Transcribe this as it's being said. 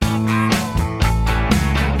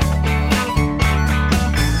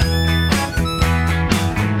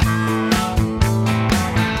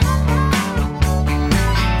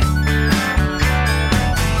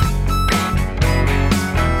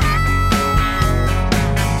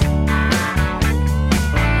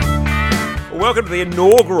welcome to the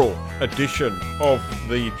inaugural edition of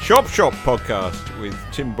the Chop Shop podcast with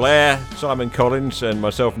Tim Blair, Simon Collins and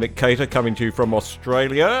myself, Nick Cater, coming to you from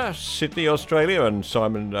Australia, Sydney, Australia, and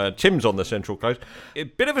Tim's on the Central Coast. A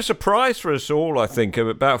bit of a surprise for us all, I think.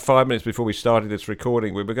 About 5 minutes before we started this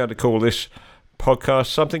recording, we were going to call this podcast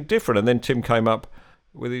something different, and then Tim came up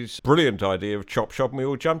with his brilliant idea of Chop Shop, and we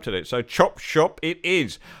all jumped at it. So Chop Shop it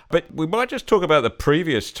is. But we might just talk about the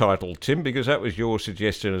previous title, Tim, because that was your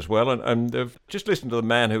suggestion as well, and just listen to the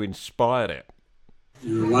man who inspired it.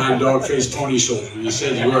 You're a lying dog-faced pony soldier. You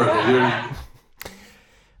said you were, but you're...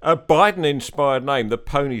 A Biden-inspired name, the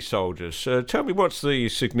Pony Soldiers. Tell me, what's the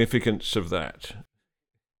significance of that?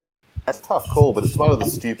 That's a tough call, but it's one of the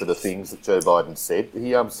stupider things that Joe Biden said.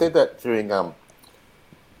 He said that during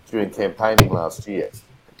campaigning last year.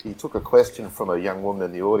 He took a question from a young woman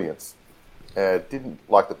in the audience, didn't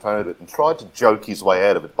like the tone of it, and tried to joke his way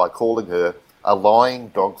out of it by calling her a lying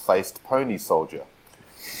dog-faced pony soldier.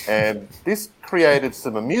 And this created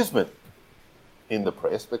some amusement in the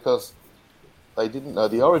press because they didn't know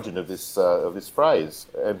the origin of this phrase.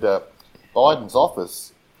 And Biden's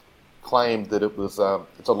office claimed that it's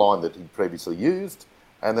a line that he'd previously used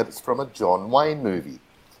and that it's from a John Wayne movie.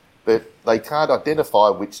 But they can't identify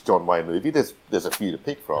which John Wayne movie. There's a few to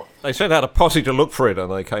pick from. They sent out a posse to look for it,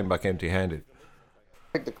 and they came back empty-handed.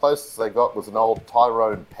 I think the closest they got was an old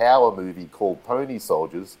Tyrone Power movie called Pony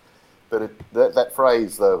Soldiers, but that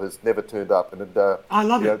phrase, though, has never turned up. And I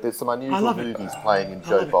love it. There's some unusual movies playing in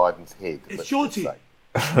Joe Biden's head. It's shorty.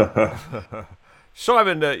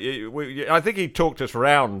 Simon, I think he talked us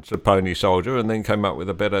round to Pony Soldier and then came up with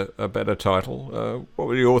a better title. What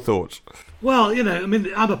were your thoughts? Well, I'm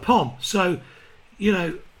a POM, so,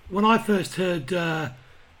 when I first heard that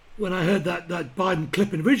Biden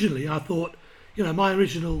clip originally, I thought, my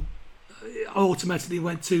original automatically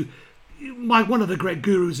went to one of the great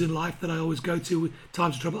gurus in life that I always go to with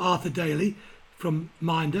Times of Trouble, Arthur Daly from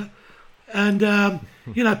Minder. And,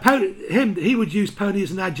 he would use pony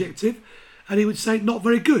as an adjective. And he would say, not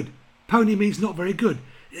very good. Pony means not very good.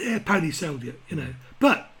 Yeah, pony soldier,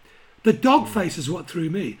 But the dog face is what threw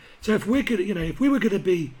me. So if we were going to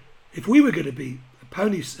be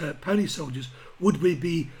pony soldiers, would we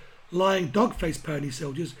be lying dog-faced pony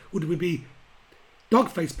soldiers? Would we be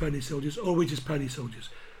dog-faced pony soldiers, or are we just pony soldiers?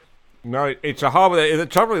 No, it's a hard one. The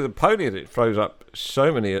trouble with the pony is it throws up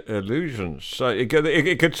so many illusions. So it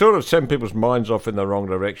could sort of send people's minds off in the wrong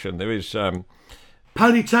direction. There is...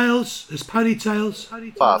 Ponytails. There's ponytails.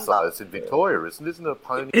 It's in Victoria, isn't it a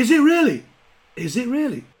pony? Is it really?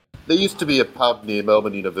 There used to be a pub near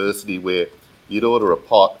Melbourne University where you'd order a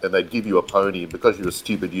pot and they'd give you a pony, and because you're a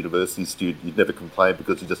stupid university student, you'd never complain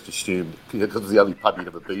because you just assumed, because it's the only pub you'd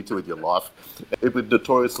ever been to in your life, it would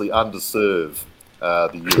notoriously underserve the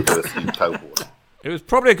university cohort. It was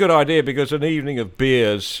probably a good idea because an evening of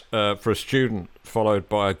beers for a student followed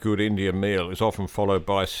by a good Indian meal is often followed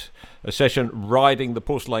by a session riding the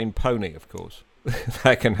porcelain pony, of course.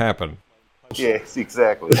 That can happen. Yes,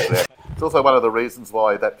 exactly. It's also one of the reasons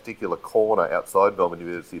why that particular corner outside Melbourne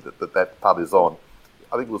University that pub is on.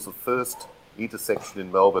 I think it was the first intersection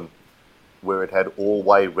in Melbourne where it had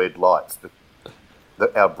all-way red lights.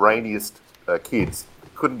 Our brainiest kids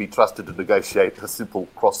couldn't be trusted to negotiate a simple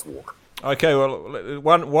crosswalk. Okay, well,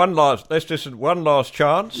 let's just one last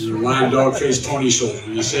chance. You're a lying dog-faced pony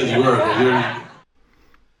soldier. You said you were, but you're...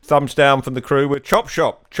 Thumbs down from the crew. We're Chop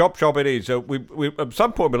Shop. Chop Shop it is. We at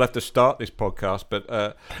some point we'll have to start this podcast, but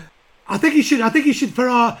I think you should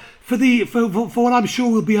for what I'm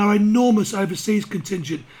sure will be our enormous overseas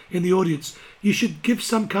contingent in the audience. You should give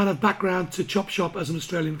some kind of background to Chop Shop as an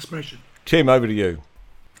Australian expression. Tim, over to you.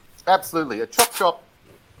 Absolutely, a chop shop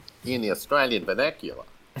in the Australian vernacular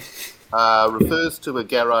refers to a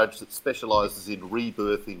garage that specialises in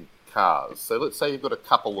rebirthing cars. So let's say you've got a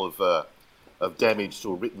couple of damaged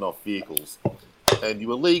or written off vehicles, and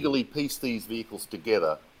you illegally piece these vehicles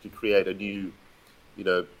together to create a new,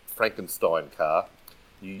 Frankenstein car.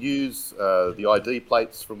 You use the ID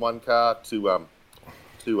plates from one car to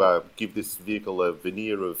give this vehicle a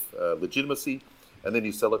veneer of legitimacy, and then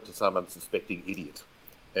you sell it to some unsuspecting idiot.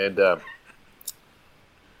 And a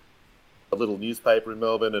little newspaper in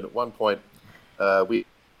Melbourne, and at one point we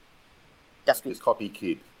just this cocky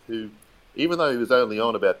kid who, even though he was only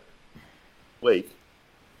on about a week,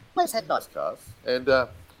 always had nice cars. And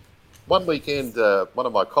one weekend, one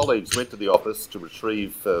of my colleagues went to the office to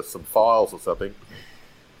retrieve some files or something.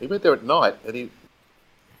 He went there at night, and it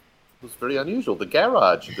was very unusual. The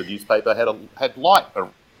garage of the newspaper had light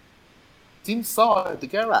inside the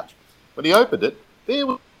garage. When he opened it, there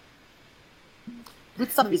was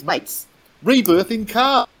with some of his mates rebirthing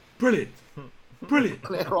cars. Brilliant. Brilliant.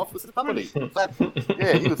 Our office company.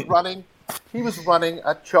 Yeah, he was running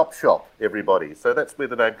a chop shop, everybody. So that's where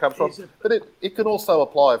the name comes from. But it can also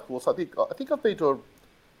apply, of course. I think I've been to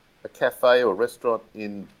a cafe or a restaurant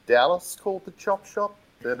in Dallas called the Chop Shop.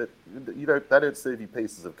 And they don't serve you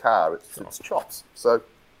pieces of car. It's chops. So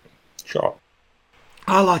Chop.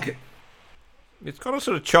 I like it. It's got a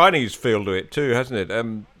sort of Chinese feel to it too, hasn't it?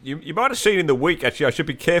 You might have seen in the week. Actually, I should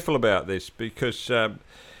be careful about this because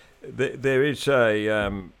there is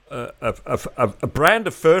a brand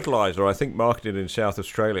of fertiliser, I think, marketed in South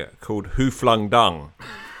Australia called Hu Flung Dung,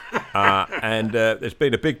 and there's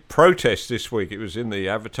been a big protest this week. It was in the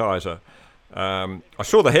Advertiser. I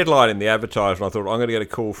saw the headline in the Advertiser and I thought, I'm going to get a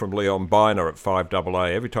call from Leon Biner at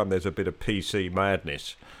 5AA. Every time there's a bit of PC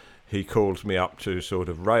madness, he calls me up to sort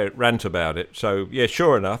of rant about it. So, yeah,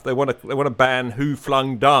 sure enough, they want to ban Hu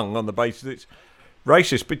Flung Dung on the basis it's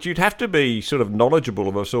racist. But you'd have to be sort of knowledgeable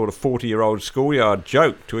of a sort of 40-year-old schoolyard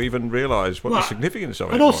joke to even realise what the significance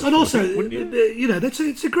of it was. And also,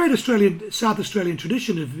 it's a great South Australian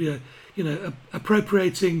tradition of,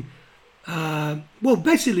 appropriating,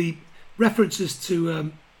 basically references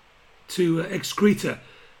to excreta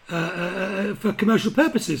for commercial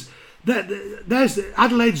purposes. There's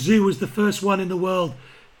Adelaide Zoo was the first one in the world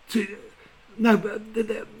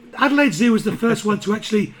Adelaide Zoo was the first one to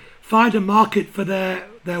actually find a market for their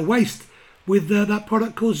waste with that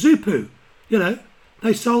product called Zoo Poo.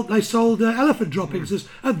 They sold elephant droppings as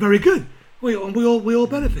very good. We all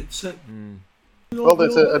benefit. So.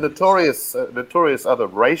 There's a notorious other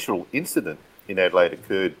racial incident in Adelaide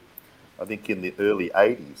occurred, I think, in the early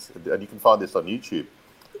 80s, and you can find this on YouTube.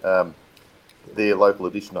 Their local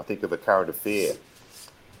edition, I think, of A Current Affair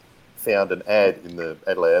found an ad in the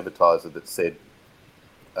Adelaide Advertiser that said,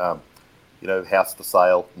 house for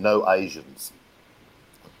sale, no Asians.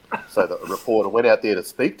 So the reporter went out there to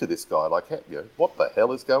speak to this guy, like, what the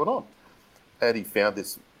hell is going on? And he found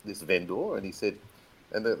this vendor, and he said,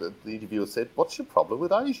 and the interviewer said, what's your problem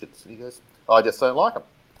with Asians? And he goes, I just don't like them.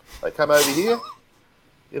 They come over here,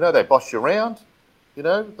 they boss you around, they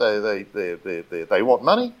want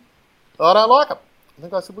money. I don't like them. And the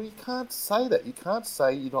guy said, well, you can't say that. You can't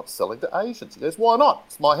say you're not selling to Asians. He goes, why not?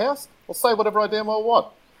 It's my house. I'll say whatever I damn well want.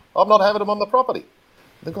 I'm not having them on the property.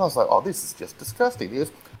 And the guy's like, oh, this is just disgusting. He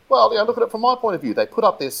goes, well, look at it from my point of view. They put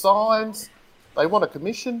up their signs, they want a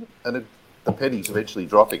commission, and the penny's eventually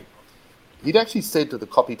dropping. He'd actually said to the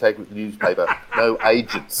copy taker of the newspaper, no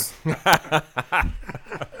agents.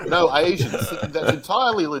 No Asians. That's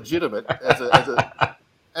entirely legitimate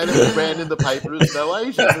and it ran in the paper as no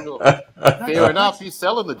Asians. Fair enough, he's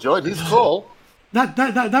selling the joint, his call.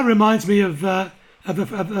 That reminds me of a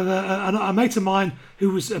mate of mine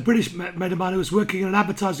who was a British mate of mine who was working in an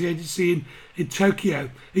advertising agency in Tokyo.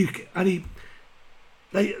 They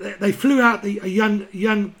flew out a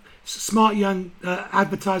young smart young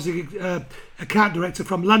advertising account director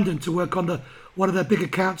from London to work on one of their big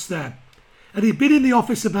accounts there, and he'd been in the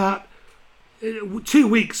office about 2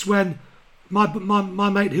 weeks when my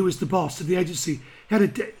mate, who was the boss of the agency, had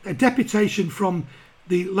a deputation from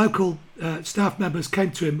the local staff members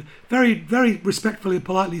came to him very, very respectfully and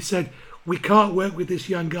politely said, we can't work with this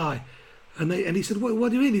young guy. And he said, what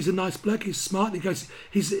do you mean? He's a nice bloke, he's smart. And he goes,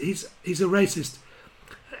 he's a racist.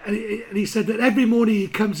 And he said that every morning he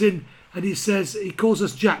comes in and he says, he calls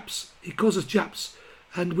us Japs,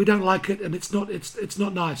 and we don't like it, and it's not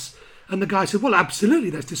nice. And the guy said, well, absolutely,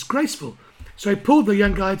 that's disgraceful. So he pulled the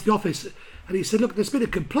young guy into the office and he said, look, there's been a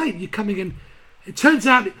complaint, you're coming in. It turns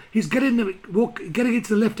out he's getting into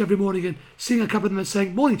the lift every morning and seeing a couple of them and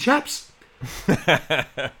saying, morning, chaps.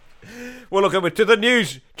 Well, look, to the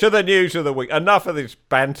news of the week. Enough of this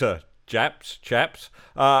banter, chaps.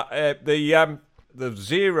 The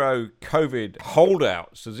zero COVID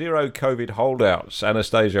holdouts,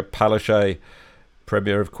 Anastasia Palaszczuk,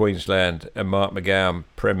 Premier of Queensland, and Mark McGowan,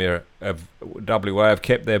 Premier of WA, have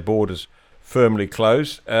kept their borders firmly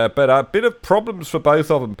closed. But a bit of problems for both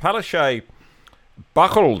of them. Palaszczuk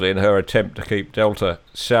buckled in her attempt to keep Delta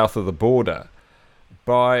south of the border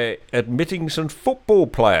by admitting some football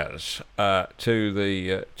players to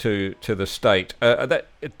the state. That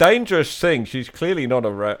a dangerous thing. She's clearly not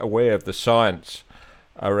aware of the science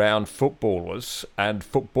around footballers and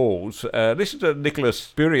footballs. Listen to Nicholas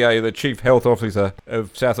Spurrier, the Chief Health Officer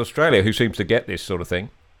of South Australia, who seems to get this sort of thing.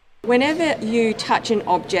 Whenever you touch an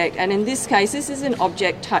object, and in this case this is an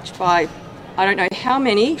object touched by I don't know how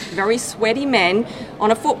many very sweaty men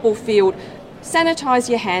on a football field, sanitise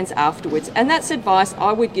your hands afterwards. And that's advice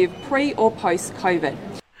I would give pre or post COVID.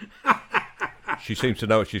 She seems to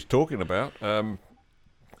know what she's talking about.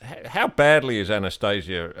 How badly is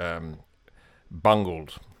Anastasia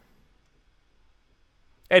bungled?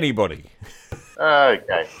 Anybody.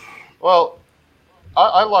 Okay. Well,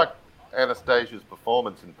 I like Anastasia's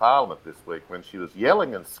performance in Parliament this week when she was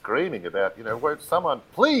yelling and screaming about, won't someone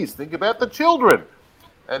please think about the children?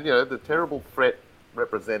 And, the terrible threat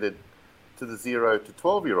represented to the 0 to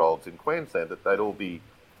 12-year-olds in Queensland that they'd all be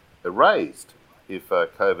erased if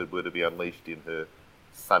COVID were to be unleashed in her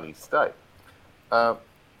sunny state. Now,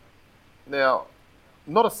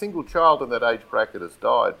 not a single child in that age bracket has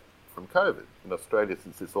died from COVID in Australia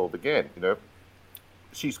since this all began.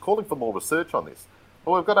 She's calling for more research on this.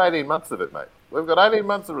 Well, we've got 18 months of it, mate. We've got 18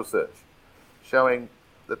 months of research showing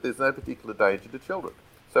that there's no particular danger to children.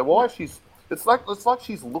 So why she's... It's like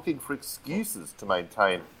she's looking for excuses to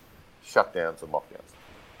maintain shutdowns and lockdowns.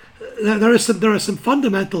 There are some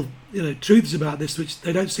fundamental truths about this which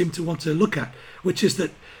they don't seem to want to look at, which is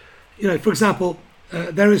that for example,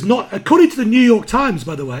 there is not, according to the New York Times,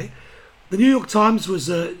 by the way, the New York Times was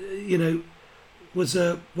one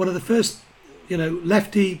of the first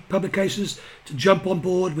lefty publications to jump on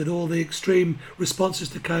board with all the extreme responses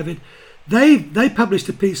to COVID. They published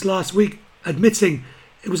a piece last week admitting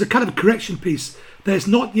it was a kind of a correction piece. There's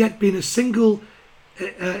not yet been a single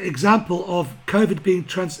example of COVID being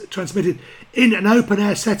transmitted in an open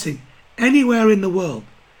air setting anywhere in the world.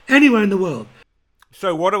 Anywhere in the world.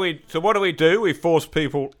 So what do we do? We force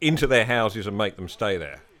people into their houses and make them stay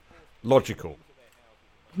there. Logical.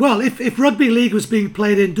 Well, if rugby league was being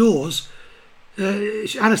played indoors,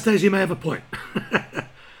 Anastasia may have a point.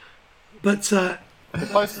 But the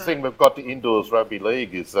closest thing we've got to indoors rugby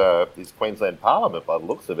league is Queensland Parliament. By the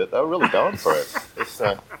looks of it, they were really going for it. It's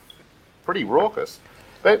pretty raucous.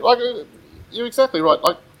 But you're exactly right.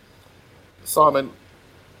 Like Simon,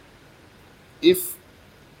 if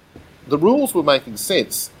the rules were making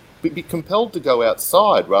sense, we'd be compelled to go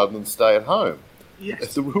outside rather than stay at home.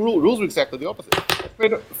 yes, The rules are exactly the opposite.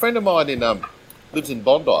 A friend of mine lives in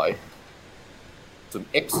Bondi. Some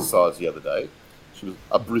exercise the other day. She was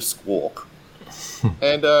a brisk walk,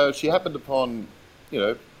 and she happened upon,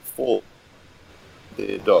 4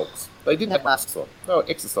 their dogs. They didn't have masks on. They were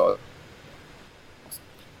exercising.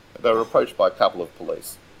 They were approached by a couple of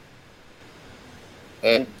police,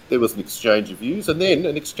 and there was an exchange of views, and then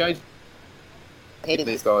an exchange handing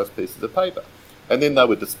these guys pieces of paper, and then they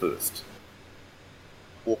were dispersed.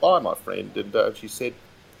 Walked by my friend, and she said,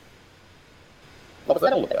 "What was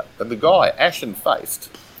that all about?" And the guy,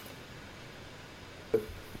 ashen-faced,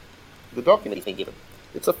 the document he's been given,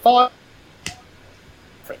 it's a 5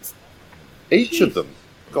 friends. Each of them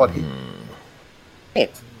got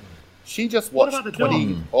hit. She just watched about the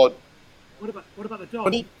 20 dog? odd... What about the dog?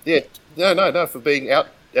 20, yeah, no, for being out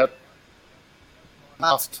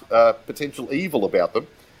masked potential evil about them.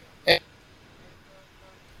 And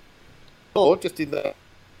or just in the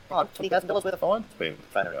 $20,000 worth of fines being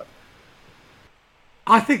thrown around.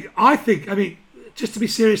 I think, I mean, just to be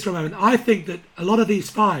serious for a moment, I think that a lot of these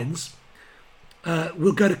fines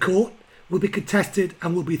will go to court, will be contested,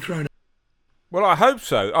 and will be thrown out. Well, I hope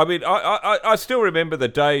so. I mean, I still remember the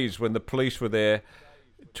days when the police were there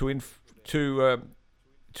to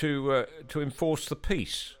enforce the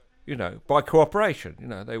peace. By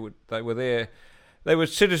cooperation. They were there. They were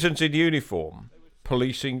citizens in uniform,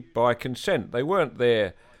 policing by consent. They weren't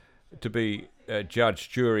there to be judge,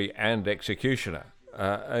 jury, and executioner.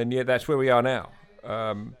 And yet that's where we are now.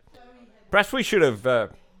 Perhaps we should have... The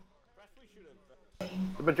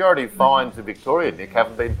majority of fines in Victoria, Nick,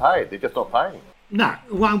 haven't been paid. They're just not paying. No,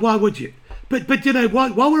 why would you? But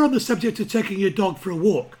while we're on the subject of taking your dog for a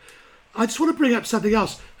walk, I just want to bring up something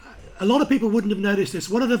else. A lot of people wouldn't have noticed this.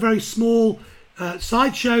 One of the very small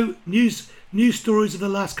sideshow news stories of the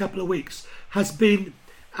last couple of weeks has been,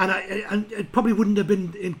 and it probably wouldn't have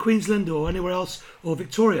been in Queensland or anywhere else or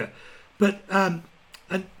Victoria, but and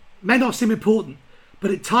may not seem important,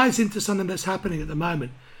 but it ties into something that's happening at the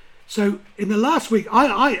moment. So in the last week,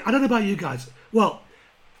 I don't know about you guys. Well,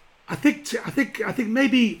 I think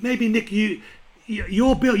maybe Nick,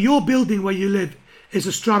 your building where you live is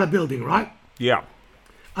a strata building, right? Yeah.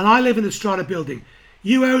 And I live in a strata building.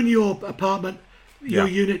 You own your apartment, your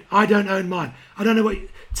Yeah. unit. I don't own mine. I don't know what...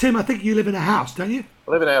 Tim, I think you live in a house, don't you?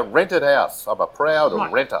 I live in a rented house. I'm a proud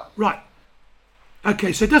renter. Right.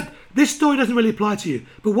 Okay, so this story doesn't really apply to you.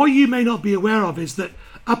 But what you may not be aware of is that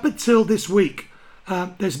up until this week,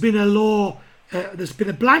 there's been a law, there's been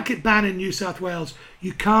a blanket ban in New South Wales.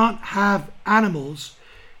 You can't have animals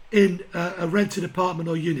in a rented apartment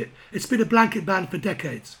or unit. It's been a blanket ban for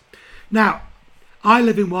decades. Now, I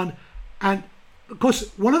live in one, and of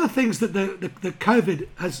course, one of the things that the COVID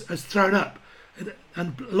has thrown up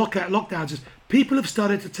and lockdowns is people have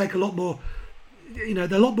started to take a lot more,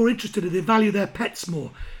 they're a lot more interested and they value their pets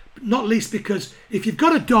more. not least because if you've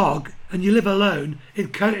got a dog and you live alone in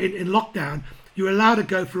lockdown, you're allowed to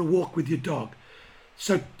go for a walk with your dog.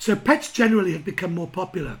 So pets generally have become more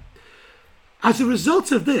popular. As a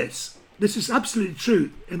result of this is absolutely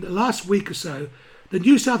true. In the last week or so, the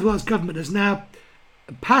New South Wales government has now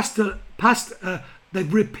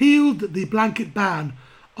they've repealed the blanket ban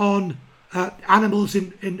on animals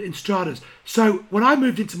in stratas. So when I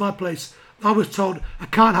moved into my place, I was told I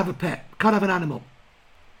can't have a pet, can't have an animal.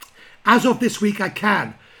 As of this week, I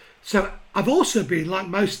can. So I've also been, like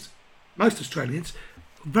most Australians,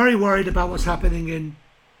 very worried about what's happening in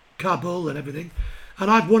Kabul and everything, and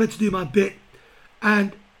I've wanted to do my bit,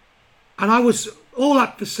 and I was all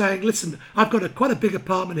up for saying, listen, I've got quite a big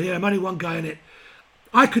apartment here, I'm only one guy in it,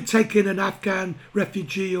 I could take in an Afghan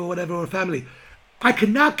refugee or whatever, or a family. I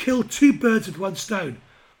can now kill 2 birds with 1 stone.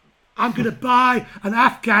 I'm going to buy an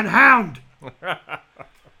Afghan hound.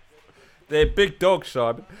 They're big dogs,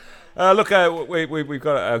 Simon. Look, we've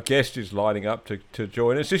got our guest is lining up to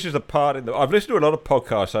join us. This is the part I've listened to a lot of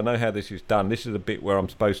podcasts. I know how this is done. This is the bit where I'm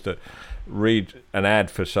supposed to read an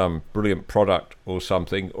ad for some brilliant product or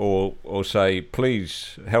something, or say,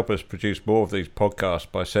 please help us produce more of these podcasts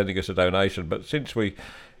by sending us a donation. But since we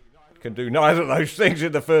can do neither of those things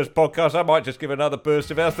in the first podcast, I might just give another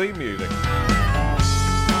burst of our theme music.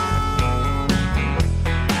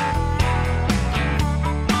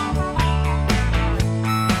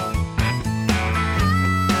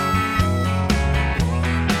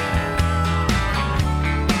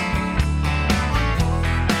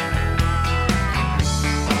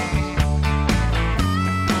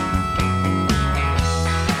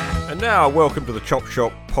 Now, welcome to the Chop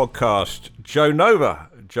Shop podcast. Joe Nova.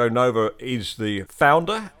 Joe Nova is the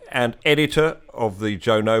founder and editor of the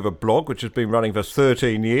Joe Nova blog, which has been running for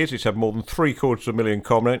 13 years. It's had more than 750,000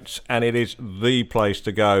 comments, and it is the place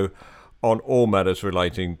to go on all matters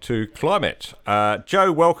relating to climate.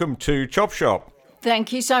 Joe, welcome to Chop Shop.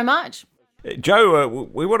 Thank you so much. Joe,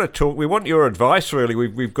 we want to talk. We want your advice, really.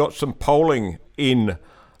 We've got some polling in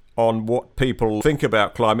on what people think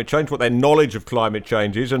about climate change, what their knowledge of climate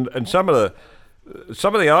change is, and some of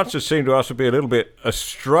the answers seem to us to be a little bit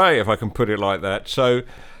astray, if I can put it like that. So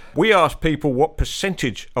we asked people what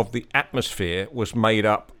percentage of the atmosphere was made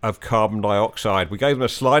up of carbon dioxide. We gave them a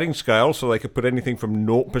sliding scale so they could put anything from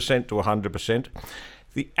 0% to 100%.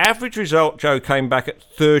 The average result, Joe, came back at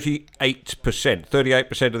 38%.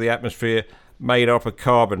 38% of the atmosphere made up of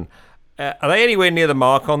carbon. Are they anywhere near the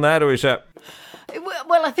mark on that, or is that...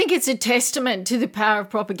 Well, I think it's a testament to the power of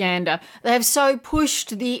propaganda. They have so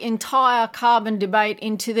pushed the entire carbon debate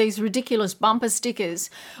into these ridiculous bumper stickers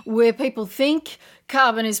where people think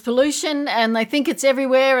carbon is pollution and they think it's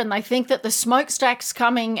everywhere, and they think that the smokestacks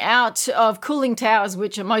coming out of cooling towers,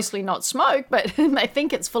 which are mostly not smoke, but they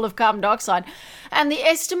think it's full of carbon dioxide. And the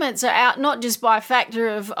estimates are out not just by a factor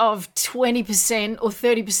of 20% or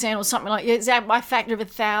 30% or something like that, it's out by a factor of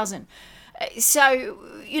 1,000. So,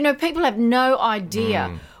 people have no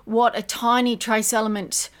idea what a tiny trace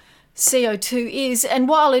element CO2 is. And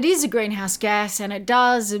while it is a greenhouse gas and it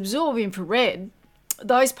does absorb infrared,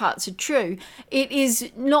 those parts are true, it is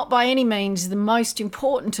not by any means the most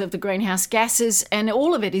important of the greenhouse gases, and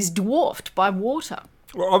all of it is dwarfed by water.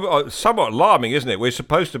 Well, somewhat alarming, isn't it? We're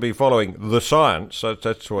supposed to be following the science.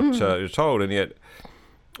 That's what you're told, and yet...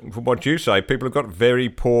 From what you say, people have got very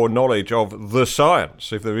poor knowledge of the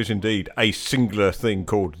science, if there is indeed a singular thing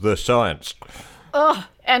called the science. Oh,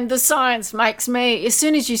 and the science makes me, as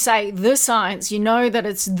soon as you say the science, you know that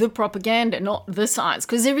it's the propaganda, not the science,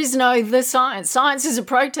 because there is no the science. Science is a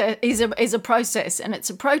process, and it's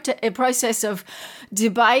a process of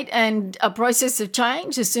debate and a process of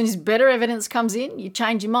change. As soon as better evidence comes in, you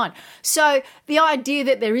change your mind. So the idea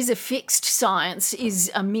that there is a fixed science is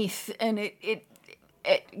a myth, and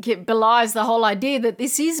it belies the whole idea that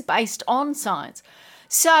this is based on science.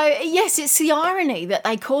 So, yes, it's the irony that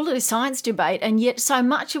they call it a science debate, and yet so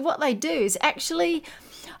much of what they do is actually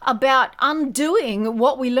about undoing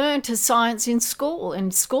what we learned as science in school,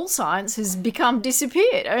 and school science has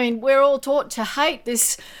disappeared. I mean, we're all taught to hate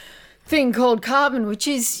this thing called carbon, which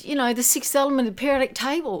is, the sixth element of the periodic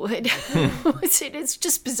table. It's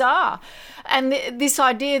just bizarre. And this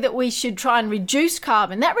idea that we should try and reduce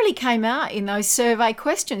carbon, that really came out in those survey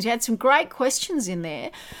questions. You had some great questions in there.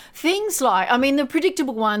 Things like, the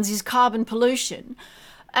predictable ones is carbon pollution.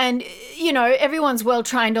 And, everyone's well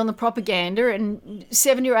trained on the propaganda, and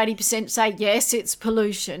 70 or 80% say, yes, it's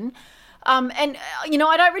pollution. I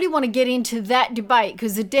don't really want to get into that debate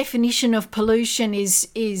because the definition of pollution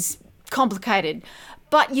is complicated.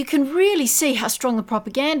 But you can really see how strong the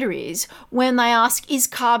propaganda is when they ask, is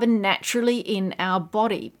carbon naturally in our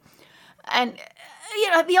body? And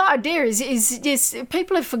the idea is just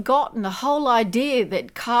people have forgotten the whole idea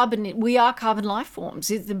that we are carbon life forms.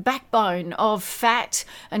 It's the backbone of fat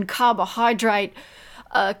and carbohydrate,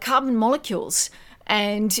 carbon molecules.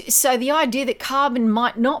 And so the idea that carbon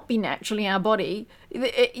might not be naturally in our body,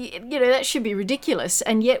 that should be ridiculous.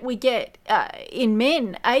 And yet we get, in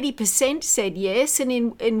men, 80% said yes, and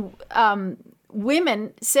in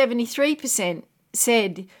women, 73%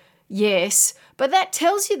 said yes. But that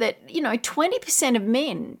tells you that, 20% of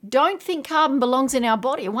men don't think carbon belongs in our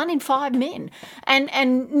body, 1 in 5 men.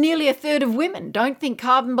 And nearly a third of women don't think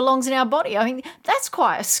carbon belongs in our body. I mean, that's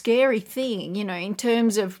quite a scary thing, in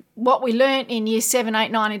terms of what we learnt in year 7, 8,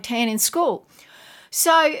 9 and 10 in school.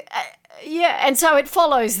 So, and so it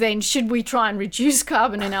follows then, should we try and reduce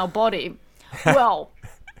carbon in our body? Well,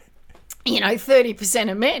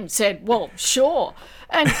 30% of men said, well, sure.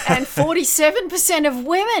 And 47% of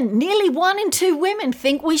women, nearly 1 in 2 women,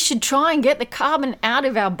 think we should try and get the carbon out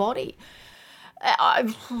of our body.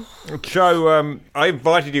 Joe, I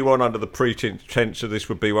invited you on under the pretense that this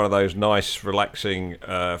would be one of those nice, relaxing,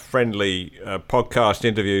 friendly podcast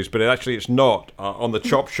interviews, but it's not. On the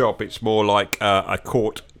Chop Shop, it's more like a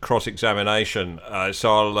court cross-examination.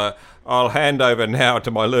 So I'll hand over now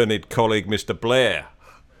to my learned colleague, Mr. Blair.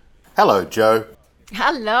 Hello, Joe.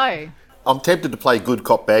 Hello. I'm tempted to play good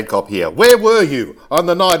cop, bad cop here. Where were you on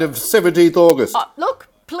the night of 17th August? Look,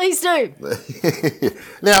 please do.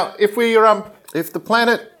 Now, if the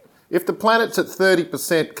planet's at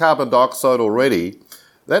 30% carbon dioxide already,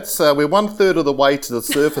 that's we're 1/3 of the way to the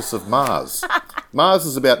surface of Mars. Mars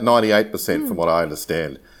is about 98% from what I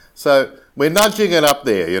understand. So we're nudging it up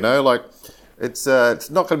there, it's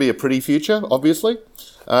not going to be a pretty future, obviously.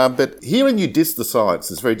 But hearing you diss the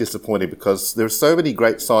science is very disappointing because there are so many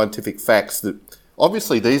great scientific facts that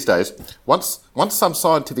obviously these days, once some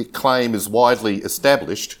scientific claim is widely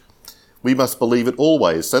established, we must believe it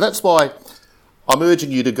always. So that's why I'm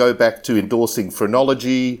urging you to go back to endorsing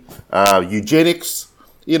phrenology, eugenics,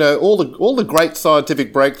 all the great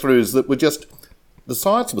scientific breakthroughs that were just, the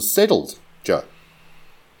science was settled, Joe.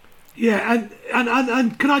 Yeah,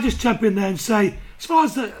 and can I just jump in there and say, as far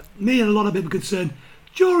as me and a lot of people are concerned,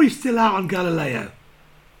 jury's still out on Galileo.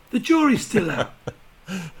 The jury's still out.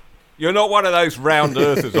 You're not one of those round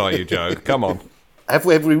earthers, are you, Joe? Come on. Have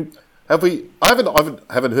we? I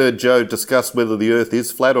haven't heard Joe discuss whether the Earth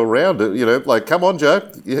is flat or round. Come on, Joe,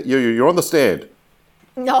 you're on the stand.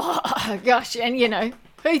 Oh gosh, and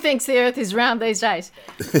who thinks the Earth is round these days?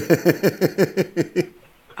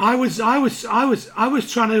 I was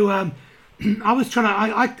trying to.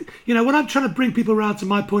 When I'm trying to bring people around to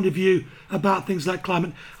my point of view about things like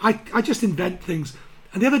climate, I just invent things.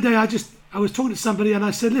 And the other day, I was talking to somebody and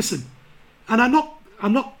I said, listen, and I'm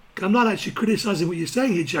not actually criticising what you're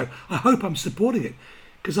saying here, Joe. I hope I'm supporting it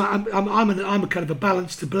because I'm a kind of a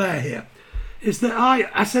balance to Blair here. Is that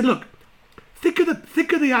I said, look, think of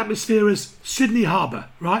the atmosphere as Sydney Harbour,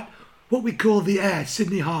 right? What we call the air,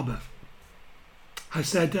 Sydney Harbour. I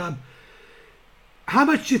said, how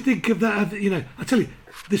much do you think of that? I tell you,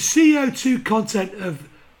 the CO2 content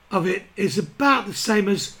of it is about the same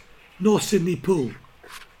as North Sydney Pool.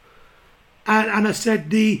 And I said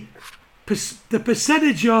the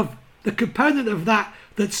percentage of the component of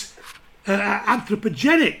that's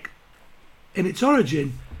anthropogenic in its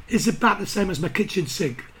origin is about the same as my kitchen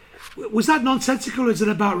sink. Was that nonsensical or is it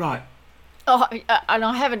about right? Oh, and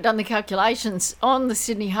I haven't done the calculations on the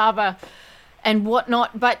Sydney Harbour and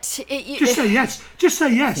whatnot, but... Just say yes. Just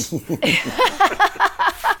say yes.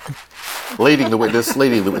 Leading the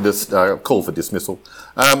witness, call for dismissal.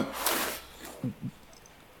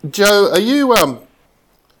 Joe, are you...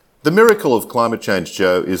 the miracle of climate change,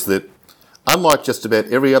 Joe, is that unlike just about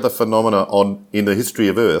every other phenomena in the history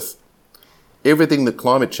of Earth, everything that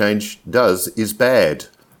climate change does is bad.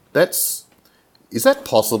 Is that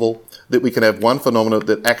possible, that we can have one phenomenon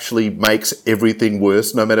that actually makes everything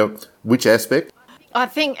worse, no matter which aspect? I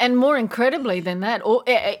think, and more incredibly than that,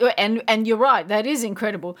 and you're right, that is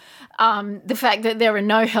incredible. The fact that there are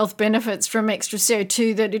no health benefits from extra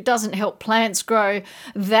CO2, that it doesn't help plants grow,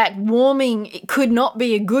 that warming could not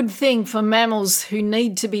be a good thing for mammals who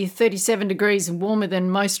need to be 37 degrees and warmer than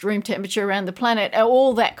most room temperature around the planet,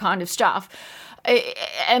 all that kind of stuff.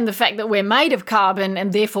 And the fact that we're made of carbon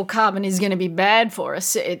and therefore carbon is going to be bad for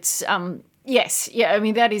us, it's... Yes, I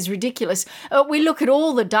mean, that is ridiculous. We look at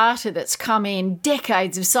all the data that's come in,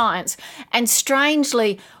 decades of science, and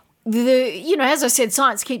strangely, as I said,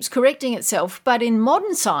 science keeps correcting itself, but in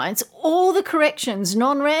modern science, all the corrections,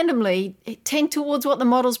 non-randomly, tend towards what the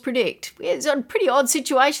models predict. It's a pretty odd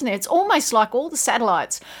situation there. It's almost like all the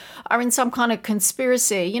satellites are in some kind of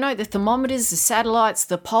conspiracy. You know, the thermometers, the satellites,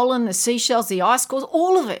 the pollen, the seashells, the ice cores,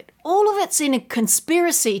 all of it's in a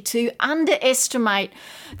conspiracy to underestimate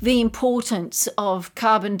the importance of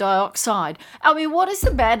carbon dioxide. I mean, what is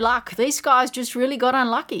the bad luck? These guys just really got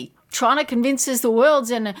unlucky, trying to convince us the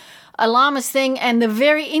world's an alarmist thing, and the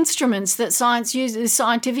very instruments that science uses, the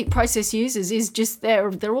scientific process uses, is just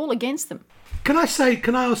they're all against them. Can I say,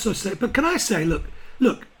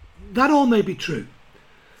 look, that all may be true,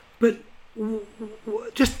 but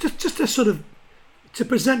just to sort of to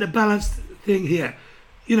present a balanced thing here,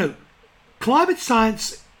 you know, climate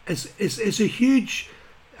science is a huge.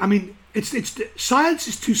 I mean, it's science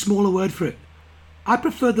is too small a word for it. I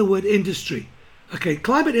prefer the word industry. Okay,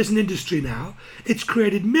 climate is an industry now. It's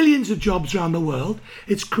created millions of jobs around the world.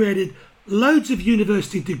 It's created loads of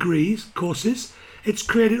university degrees, courses. It's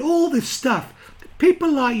created all this stuff.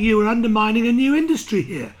 People like you are undermining a new industry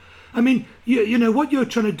here. I mean, you know, what you're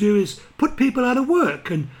trying to do is put people out of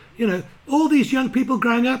work. And, you know, all these young people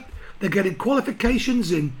growing up, they're getting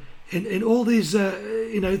qualifications in all these,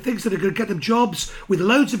 you know, things that are going to get them jobs with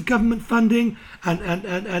loads of government funding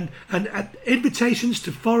and invitations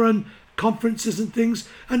to foreign conferences and things,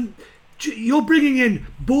 and you're bringing in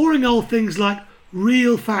boring old things like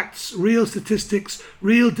real facts, real statistics,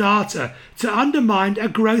 real data to undermine a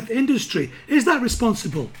growth industry. Is that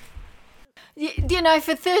responsible? You know,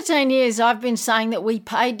 for 13 years I've been saying that we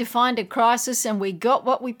paid to find a crisis and we got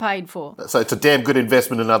what we paid for. So it's a damn good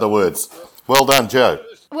investment, in other words. Well done, Joe.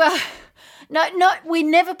 Well, no, we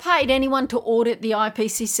never paid anyone to audit the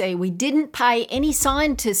IPCC. We didn't pay any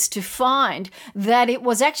scientists to find that it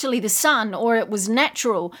was actually the sun or it was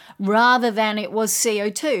natural rather than it was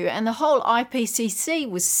CO2. And the whole IPCC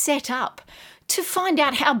was set up to find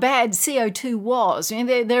out how bad CO2 was. I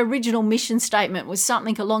mean, their original mission statement was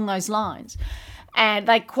something along those lines. And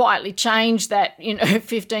they quietly changed that,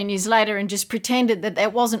 15 years later and just pretended that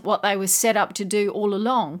that wasn't what they were set up to do all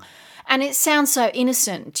along. And it sounds so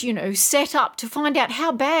innocent, set up to find out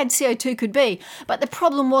how bad CO2 could be. But the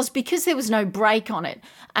problem was because there was no brake on it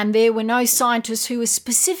and there were no scientists who were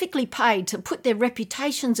specifically paid to put their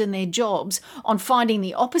reputations and their jobs on finding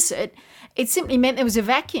the opposite, it simply meant there was a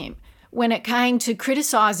vacuum. When it came to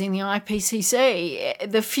criticising the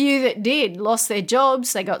IPCC, the few that did lost their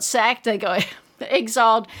jobs, they got sacked, they got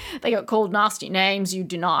exiled, they got called nasty names, you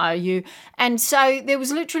deny you. And so there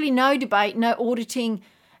was literally no debate, no auditing.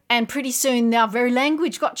 And pretty soon our very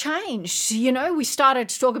language got changed. We started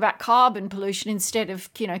to talk about carbon pollution instead of,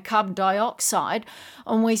 carbon dioxide.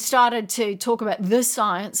 And we started to talk about the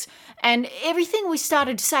science. And everything we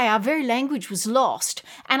started to say, our very language was lost.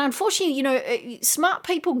 And unfortunately, smart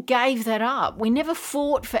people gave that up. We never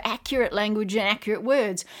fought for accurate language and accurate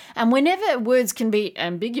words. And whenever words can be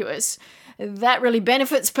ambiguous, that really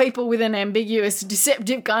benefits people with an ambiguous,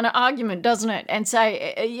 deceptive kind of argument, doesn't it? And so,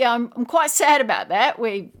 I'm quite sad about that.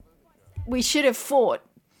 We should have fought.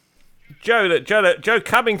 Joe,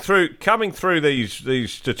 coming through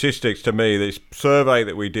these statistics to me, this survey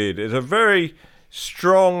that we did, is a very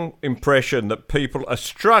strong impression that people are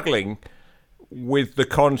struggling with the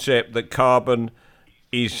concept that carbon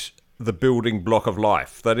is the building block of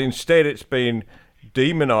life. That instead it's been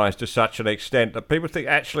demonised to such an extent that people think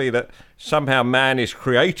actually that somehow man is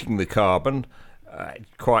creating the carbon,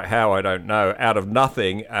 quite how I don't know, out of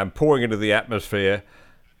nothing and pouring into the atmosphere.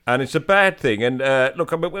 And it's a bad thing. And I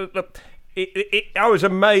was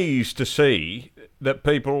amazed to see that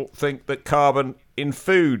people think that carbon in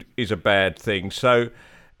food is a bad thing. So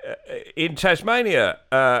in Tasmania,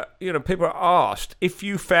 people are asked, if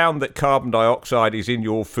you found that carbon dioxide is in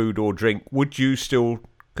your food or drink, would you still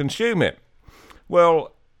consume it?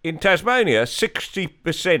 Well, in Tasmania,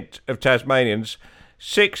 60% of Tasmanians,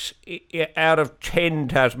 6 out of 10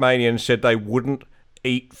 Tasmanians said they wouldn't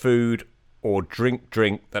eat food or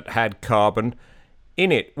drink that had carbon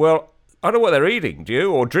in it. Well, I don't know what they're eating, do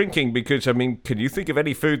you? Or drinking, because, can you think of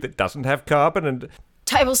any food that doesn't have carbon? And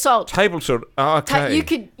table salt. Table salt, okay.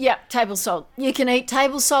 Table salt. You can eat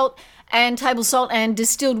table salt and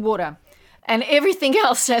distilled water. And everything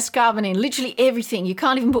else has carbon in, literally everything. You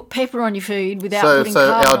can't even put pepper on your food without putting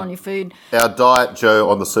carbon on your food. Our diet, Joe,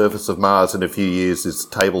 on the surface of Mars in a few years is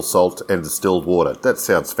table salt and distilled water. That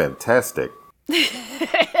sounds fantastic.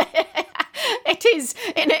 It is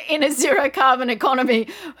in a zero carbon economy.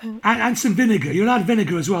 And some vinegar. You're allowed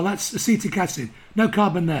vinegar as well. That's acetic acid. No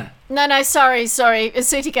carbon there. No, sorry.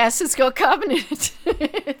 Acetic acid's got carbon in it.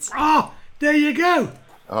 Oh, there you go.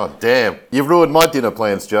 Oh, damn. You've ruined my dinner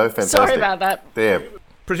plans, Joe. Fantastic. Sorry about that. Damn.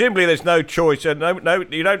 Presumably there's no choice. No,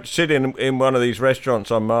 you don't sit in one of these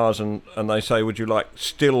restaurants on Mars and they say, would you like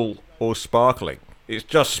still or sparkling? It's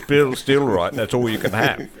just still right, and that's all you can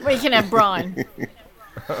have. We can have brine.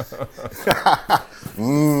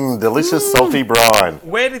 Delicious salty brine.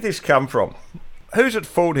 Where did this come from? Who's at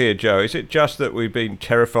fault here, Joe? Is it just that we've been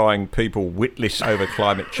terrifying people witless over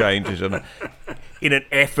climate changes and in an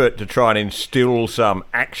effort to try and instill some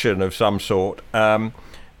action of some sort, and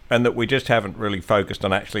that we just haven't really focused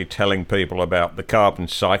on actually telling people about the carbon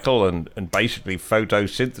cycle and basically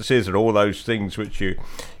photosynthesis and all those things which you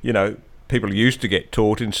know, people used to get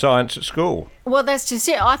taught in science at school? Well, that's just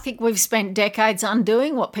it. I think we've spent decades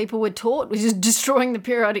undoing what people were taught, which is destroying the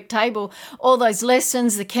periodic table. All those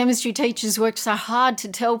lessons, the chemistry teachers worked so hard to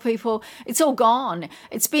tell people, it's all gone.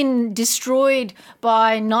 It's been destroyed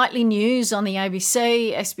by nightly news on the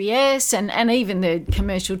ABC, SBS, and even the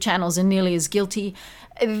commercial channels are nearly as guilty.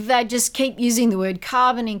 They just keep using the word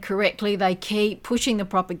carbon incorrectly. They keep pushing the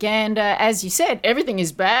propaganda. As you said, everything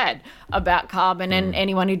is bad about carbon, and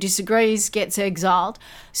anyone who disagrees gets exiled.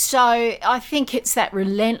 So I think it's that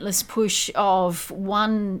relentless push of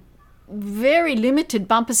one very limited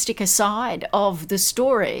bumper sticker side of the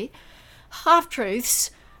story,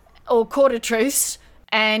 half-truths or quarter-truths,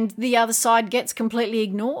 and the other side gets completely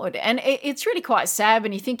ignored. And it's really quite sad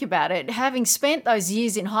when you think about it. Having spent those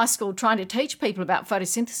years in high school trying to teach people about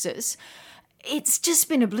photosynthesis, it's just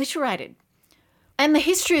been obliterated. And the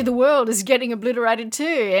history of the world is getting obliterated too,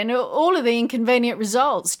 and all of the inconvenient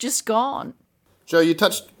results just gone. Joe, you've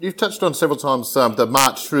touched on several times the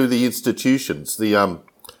march through the institutions, the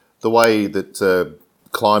way that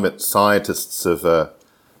climate scientists have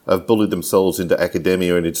bullied themselves into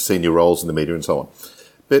academia and into senior roles in the media and so on.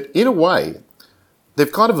 But in a way,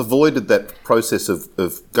 they've kind of avoided that process of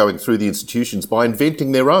going through the institutions by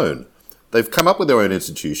inventing their own. They've come up with their own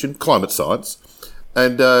institution, climate science,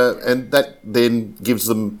 and that then gives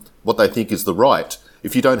them what they think is the right.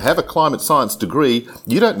 If you don't have a climate science degree,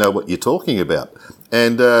 you don't know what you're talking about,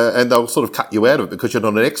 and they'll sort of cut you out of it because you're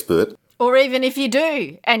not an expert. Or even if you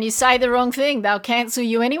do and you say the wrong thing, they'll cancel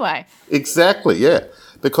you anyway. Exactly, yeah,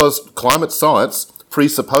 because climate science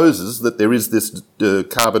presupposes that there is this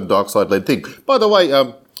carbon dioxide-led thing. By the way,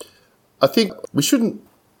 I think we shouldn't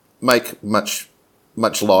make much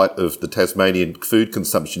light of the Tasmanian food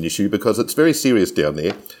consumption issue because it's very serious down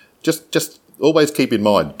there. Just always keep in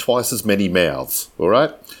mind, twice as many mouths, all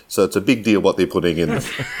right? So it's a big deal what they're putting in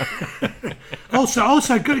there. Also,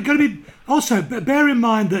 bear in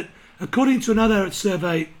mind that according to another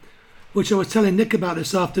survey, which I was telling Nick about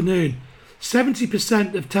this afternoon,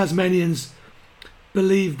 70% of Tasmanians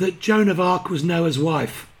believe that Joan of Arc was Noah's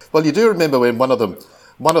wife. Well, you do remember when one of them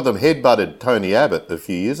headbutted Tony Abbott a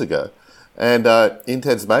few years ago, and in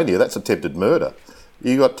Tasmania, that's attempted murder.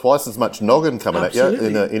 You got twice as much noggin coming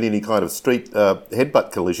Absolutely. at you in any kind of street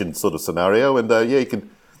headbutt collision sort of scenario, and you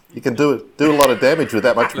can do a lot of damage with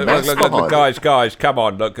that much mass behind it. Guys, come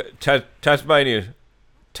on! Look, Tasmania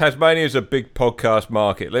is a big podcast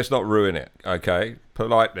market. Let's not ruin it, okay?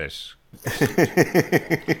 Politeness.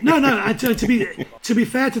 No. To be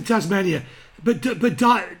fair to Tasmania, but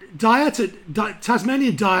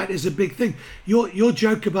Tasmanian diet is a big thing. Your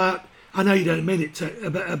joke about, I know you don't mean it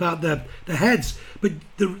about the heads, but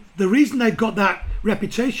the reason they've got that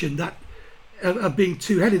reputation that of being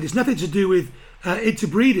two-headed is nothing to do with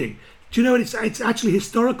interbreeding. Do you know what it's actually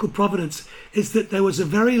historical provenance is that there was a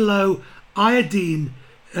very low iodine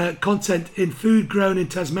content in food grown in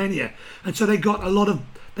Tasmania, and so they got a lot of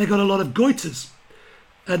goiters,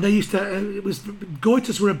 and they used to.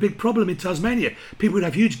 Goiters were a big problem in Tasmania. People would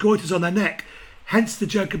have huge goiters on their neck. Hence the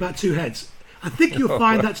joke about two heads. I think you'll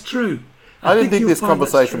find that's true. I didn't think this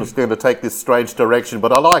conversation was going to take this strange direction,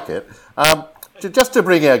 but I like it. Just to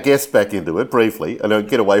bring our guest back into it briefly, and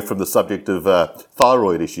get away from the subject of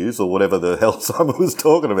thyroid issues or whatever the hell Simon was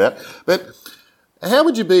talking about. But how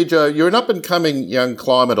would you be, Joe? You're an up-and-coming young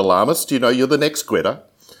climate alarmist. You know, you're the next Greta,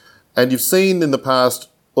 and you've seen in the past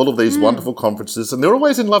all of these wonderful conferences, and they're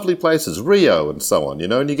always in lovely places, Rio and so on,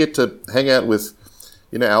 and you get to hang out with,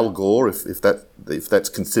 Al Gore, if that's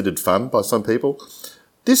considered fun by some people.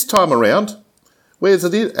 This time around, where's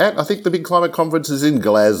it at? I think the big climate conference is in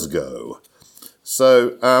Glasgow.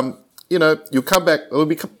 So, you'll come back, there'll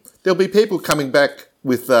be people coming back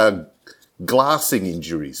with glassing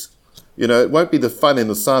injuries. It won't be the fun in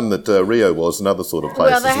the sun that Rio was and other sort of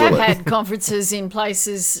places. Well, they have had conferences in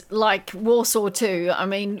places like Warsaw too. I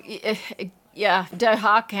mean,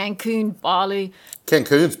 Doha, Cancun, Bali.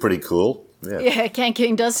 Cancun's pretty cool. Yeah,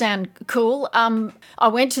 Cancun does sound cool. I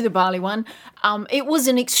went to the Bali one. It was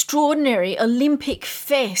an extraordinary Olympic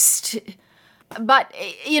fest. But,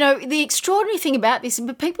 the extraordinary thing about this,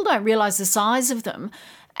 but people don't realise the size of them,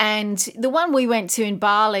 And the one we went to in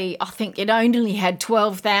Bali, I think it only had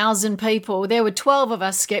 12,000 people. There were 12 of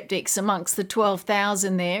us skeptics amongst the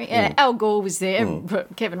 12,000 there. Al Gore was there.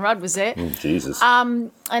 Kevin Rudd was there. Jesus.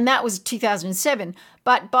 And that was 2007.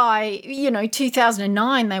 But by,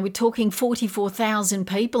 2009, they were talking 44,000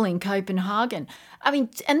 people in Copenhagen. I mean,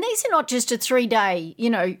 and these are not just a 3-day,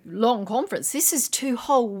 long conference. This is 2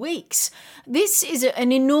 whole weeks. This is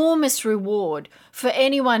an enormous reward for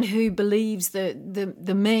anyone who believes the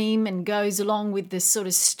meme and goes along with this sort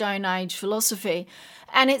of Stone Age philosophy.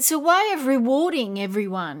 And it's a way of rewarding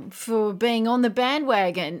everyone for being on the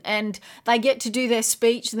bandwagon, and they get to do their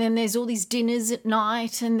speech, and then there's all these dinners at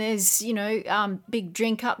night, and there's, big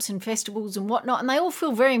drink-ups and festivals and whatnot, and they all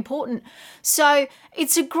feel very important. So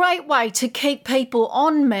it's a great way to keep people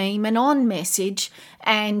on meme and on message,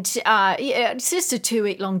 and it's just a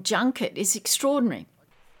 2-week-long junket. It's extraordinary.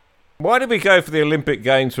 Why did we go for the Olympic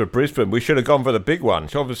Games for Brisbane? We should have gone for the big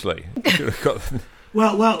ones, obviously. Should have got...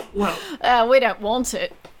 Well. We don't want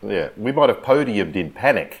it. Yeah, we might have podiumed in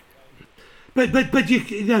panic. But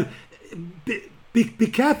be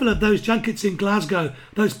careful of those junkets in Glasgow,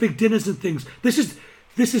 those big dinners and things. This is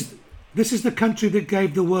the country that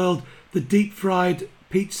gave the world the deep fried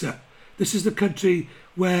pizza. This is the country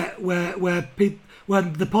where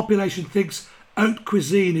the population thinks haute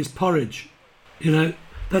cuisine is porridge.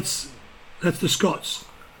 That's the Scots.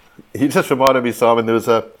 You just reminded me, Simon. There was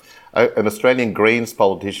an Australian Greens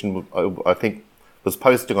politician, I think, was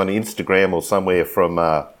posting on Instagram or somewhere from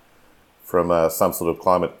some sort of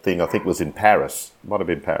climate thing. I think it was in Paris. Might have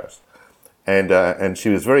been Paris, and she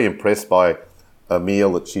was very impressed by a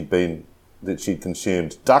meal that she'd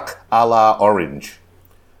consumed, duck a la orange,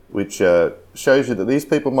 which shows you that these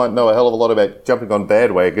people might know a hell of a lot about jumping on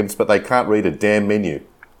bandwagons, but they can't read a damn menu.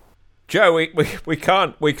 Joe, we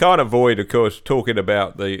can't avoid, of course, talking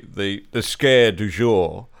about the scare du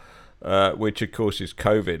jour. Which, of course, is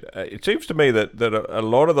COVID. It seems to me that a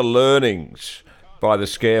lot of the learnings by the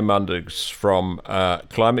scaremongers from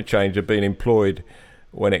climate change have been employed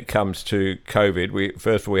when it comes to COVID.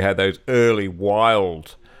 First of all, we had those early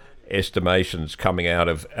wild estimations coming out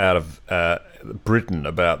of Britain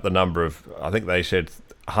about the number of, I think they said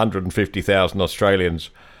 150,000 Australians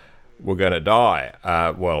were going to die.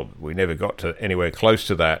 Well, we never got to anywhere close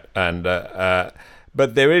to that. And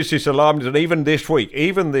but there is this alarm, and even this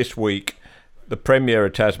week, the Premier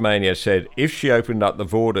of Tasmania said if she opened up the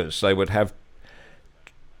borders, they would have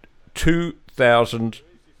 2,000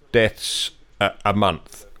 deaths a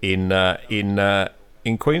month in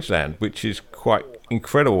Queensland, which is quite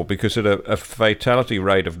incredible because at a fatality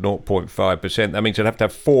rate of 0.5%, that means they'd have to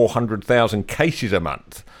have 400,000 cases a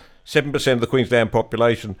month. 7% of the Queensland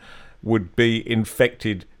population would be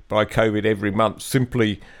infected by COVID every month,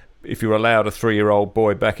 simply if you allowed a 3-year-old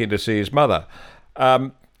boy back in to see his mother.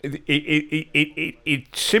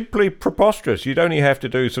 It's simply preposterous. You'd only have to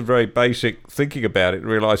do some very basic thinking about it and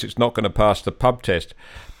realise it's not going to pass the pub test.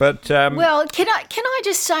 But well, can I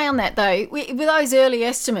just say on that though, with those early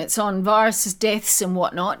estimates on viruses, deaths and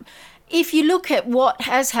whatnot, if you look at what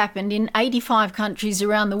has happened in 85 countries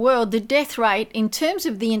around the world, the death rate in terms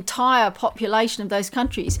of the entire population of those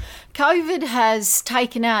countries, COVID has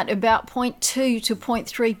taken out about 0.2 to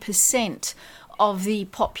 0.3% of the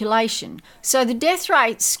population. So the death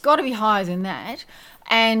rate's got to be higher than that.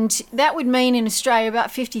 And that would mean in Australia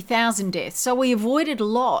about 50,000 deaths. So we avoided a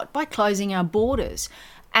lot by closing our borders.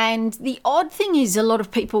 And the odd thing is a lot of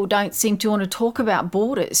people don't seem to want to talk about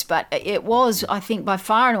borders, but it was, I think, by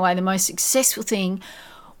far and away the most successful thing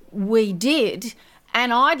we did.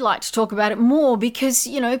 And I'd like to talk about it more because,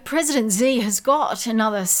 President Xi has got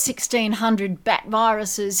another 1,600 bat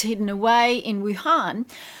viruses hidden away in Wuhan.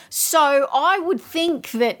 So I would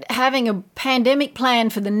think that having a pandemic plan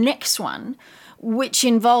for the next one, which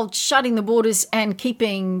involved shutting the borders and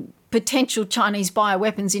keeping potential Chinese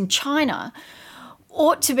bioweapons in China,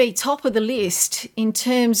 ought to be top of the list in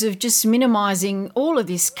terms of just minimising all of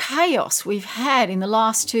this chaos we've had in the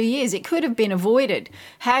last 2 years. It could have been avoided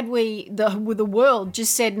had the world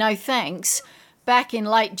just said no thanks back in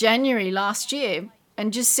late January last year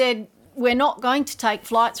and just said we're not going to take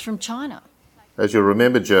flights from China. As you'll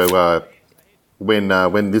remember, Joe,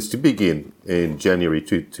 when this did begin in January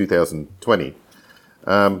 2020,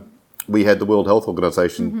 we had the World Health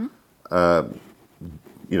Organization,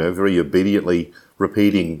 very obediently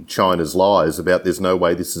repeating China's lies about there's no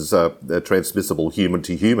way this is transmissible human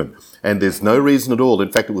to human. And there's no reason at all.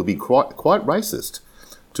 In fact, it would be quite racist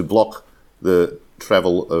to block the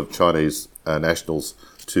travel of Chinese nationals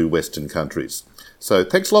to Western countries. So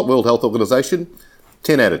thanks a lot, World Health Organization.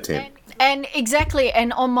 10 out of 10. And exactly,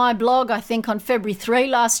 and on my blog, I think on February 3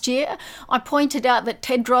 last year, I pointed out that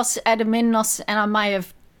Tedros Adhanom, and I may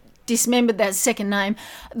have dismembered that second name,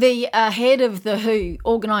 the head of the WHO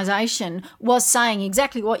organisation, was saying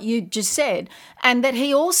exactly what you just said, and that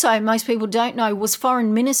he also, most people don't know, was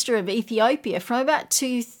foreign minister of Ethiopia from about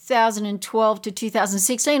 2012 to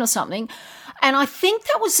 2016 or something. And I think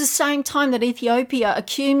that was the same time that Ethiopia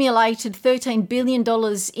accumulated $13 billion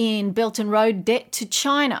in Belt and Road debt to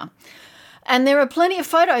China. And there are plenty of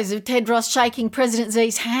photos of Tedros shaking President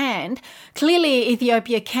Xi's hand. Clearly,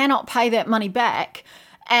 Ethiopia cannot pay that money back.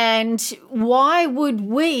 And why would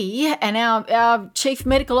we and our chief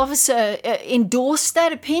medical officer endorse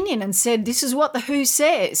that opinion and said this is what the WHO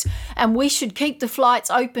says and we should keep the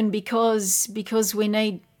flights open because we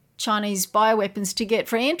need Chinese bioweapons to get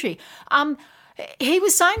free entry? He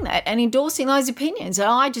was saying that and endorsing those opinions. And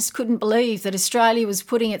I just couldn't believe that Australia was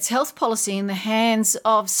putting its health policy in the hands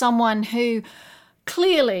of someone who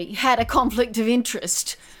clearly had a conflict of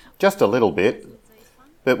interest. Just a little bit.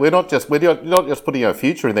 But we're not just putting our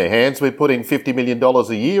future in their hands, we're putting $50 million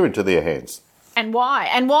a year into their hands. And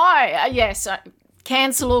why? Yes,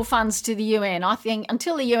 cancel all funds to the UN. I think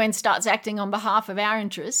until the UN starts acting on behalf of our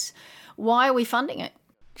interests, why are we funding it?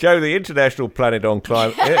 Joe, the International Planet on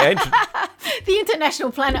Climate... The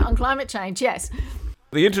International Planet on Climate Change, yes.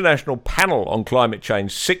 The International Panel on Climate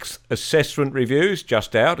Change, 6 assessment reviews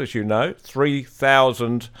just out, as you know,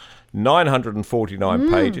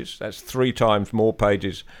 3,949 pages. That's 3 times more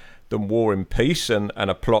pages than War and Peace, and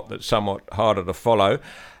a plot that's somewhat harder to follow.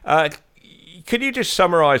 Can you just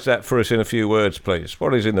summarise that for us in a few words, please?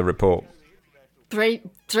 What is in the report?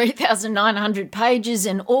 3,900 pages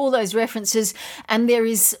and all those references, and there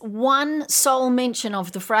is one sole mention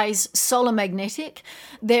of the phrase solar magnetic.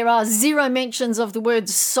 There are 0 mentions of the word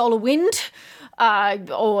solar wind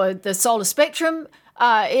or the solar spectrum.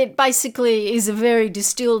 It basically is a very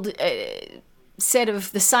distilled set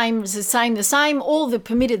of the same, all the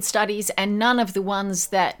permitted studies and none of the ones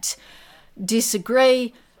that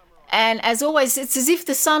disagree. And as always, it's as if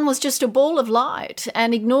the sun was just a ball of light,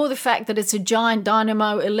 and ignore the fact that it's a giant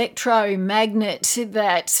dynamo electromagnet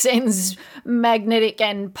that sends magnetic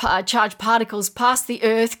and charged particles past the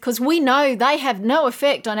Earth, because we know they have no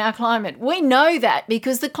effect on our climate. We know that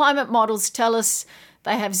because the climate models tell us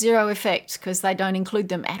they have 0 effect because they don't include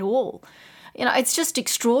them at all. You know, it's just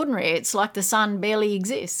extraordinary. It's like the sun barely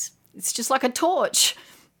exists. It's just like a torch.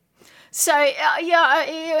 So,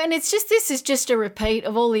 and it's just, this is just a repeat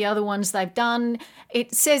of all the other ones they've done.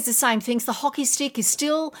 It says the same things. The hockey stick is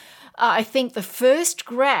still, I think, the first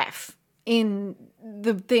graph in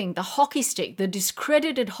the thing, the hockey stick, the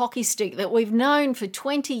discredited hockey stick that we've known for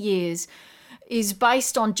 20 years is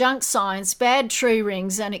based on junk science, bad tree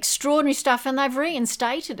rings and extraordinary stuff, and they've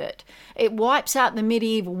reinstated it. It wipes out the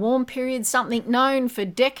medieval warm period, something known for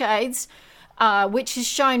decades, which is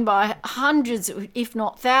shown by hundreds, if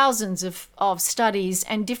not thousands of studies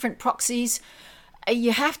and different proxies.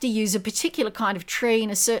 You have to use a particular kind of tree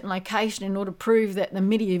in a certain location in order to prove that the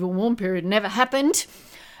medieval warm period never happened.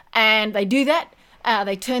 And they do that.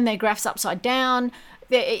 They turn their graphs upside down.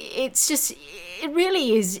 It's just, it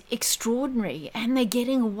really is extraordinary, and they're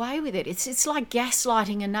getting away with it. It's like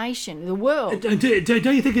gaslighting a nation, the world. Don't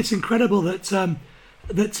you think it's incredible that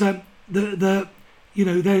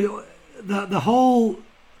the whole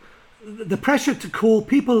pressure to call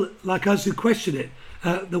people like us who question it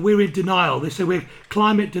that we're in denial. They say we're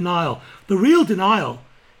climate denial. The real denial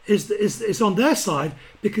is on their side,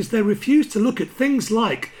 because they refuse to look at things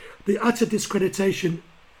like the utter discreditation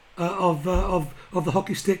of the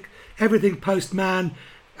hockey stick, everything post-man,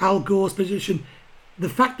 Al Gore's position. The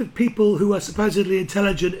fact that people who are supposedly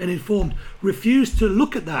intelligent and informed refuse to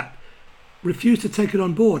look at that, refuse to take it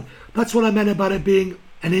on board. That's what I meant about it being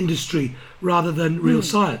an industry rather than real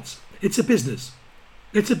science. It's a business.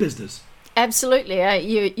 It's a business. Absolutely.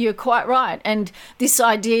 You're quite right. And this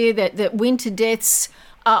idea that winter deaths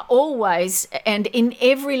are always, and in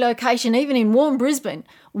every location, even in warm Brisbane,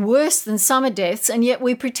 worse than summer deaths, and yet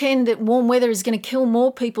we pretend that warm weather is going to kill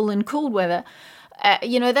more people than cold weather.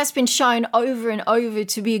 That's been shown over and over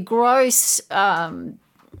to be a gross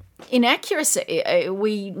inaccuracy.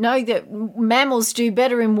 We know that mammals do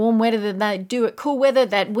better in warm weather than they do at cool weather,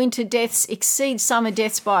 that winter deaths exceed summer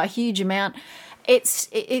deaths by a huge amount.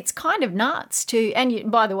 It's kind of nuts too. And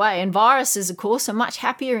by the way, and viruses, of course, are much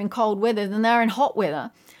happier in cold weather than they are in hot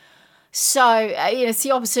weather. So, it's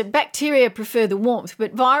the opposite. Bacteria prefer the warmth,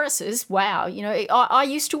 but viruses, wow. I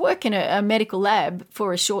used to work in a medical lab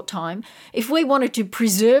for a short time. If we wanted to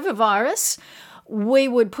preserve a virus, we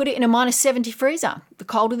would put it in a -70 freezer. The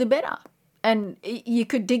colder, the better. and you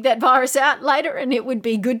could dig that virus out later and it would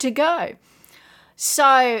be good to go.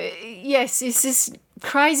 So, yes, it's this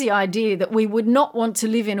crazy idea that we would not want to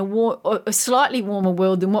live in a slightly warmer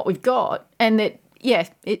world than what we've got, and that,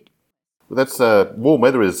 That's warm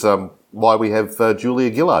weather is why we have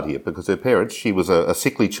Julia Gillard here, because her parents, she was a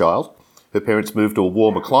sickly child. Her parents moved to a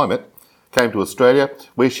warmer climate, came to Australia,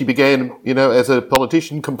 where she began, as a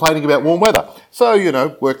politician, complaining about warm weather. So,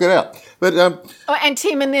 worked it out. But and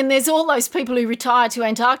Tim, and then there's all those people who retire to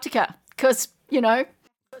Antarctica because,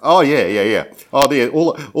 Oh yeah. Oh,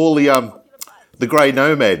 all the grey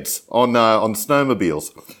nomads on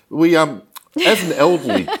snowmobiles. We as an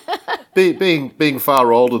elderly, being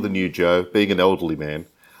far older than you, Joe, being an elderly man,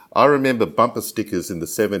 I remember bumper stickers in the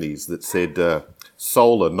 70s that said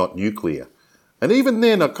solar, not nuclear. And even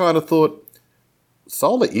then I kind of thought,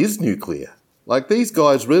 solar is nuclear. Like, these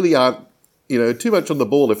guys really aren't, too much on the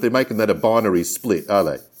ball if they're making that a binary split, are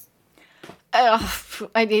they?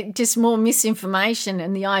 Just more misinformation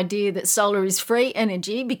and the idea that solar is free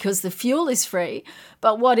energy because the fuel is free.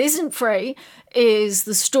 But what isn't free is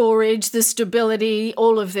the storage, the stability,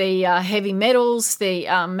 all of the heavy metals, the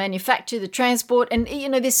manufacture, the transport. And,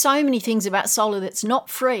 there's so many things about solar that's not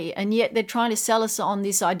free, and yet they're trying to sell us on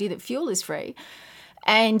this idea that fuel is free.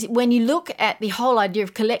 And when you look at the whole idea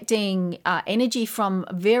of collecting energy from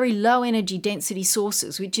very low energy density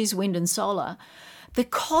sources, which is wind and solar, the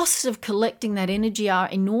costs of collecting that energy are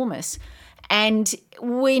enormous, and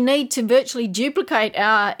we need to virtually duplicate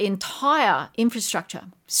our entire infrastructure.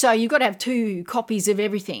 So you've got to have 2 copies of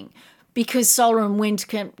everything, because solar and wind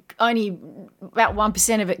can only about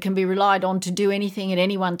 1% of it can be relied on to do anything at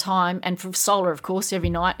any one time, and for solar, of course, every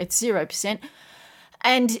night it's 0%.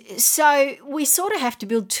 And so we sort of have to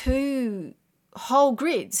build 2 whole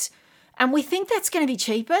grids, and we think that's going to be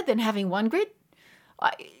cheaper than having one grid.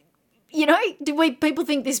 People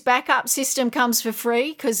think this backup system comes for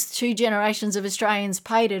free because 2 generations of Australians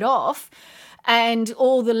paid it off, and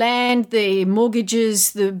all the land, the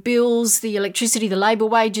mortgages, the bills, the electricity, the labour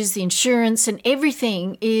wages, the insurance, and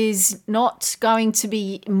everything is not going to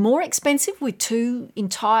be more expensive with 2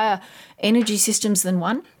 entire energy systems than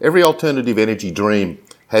one. Every alternative energy dream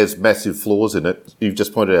has massive flaws in it. You've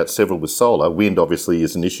just pointed out several with solar. Wind obviously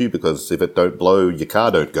is an issue because if it don't blow, your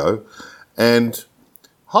car don't go. And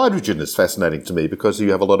hydrogen is fascinating to me because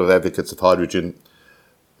you have a lot of advocates of hydrogen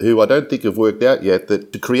who I don't think have worked out yet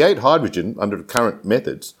that to create hydrogen under current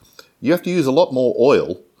methods, you have to use a lot more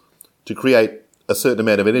oil to create a certain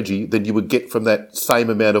amount of energy than you would get from that same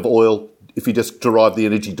amount of oil if you just derive the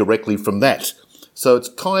energy directly from that. So it's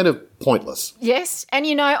kind of pointless. Yes, and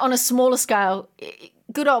on a smaller scale,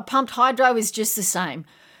 good old pumped hydro is just the same.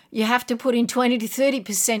 You have to put in 20 to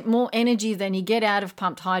 30% more energy than you get out of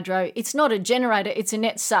pumped hydro. It's not a generator, it's a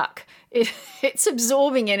net suck. It's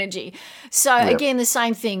absorbing energy. So Again, the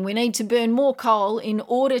same thing. We need to burn more coal in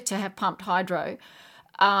order to have pumped hydro,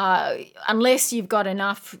 unless you've got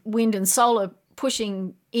enough wind and solar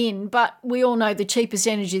pushing in. But we all know the cheapest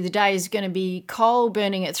energy of the day is going to be coal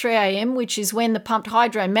burning at 3 a.m, which is when the pumped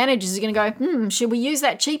hydro managers are going to go, should we use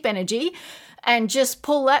that cheap energy and just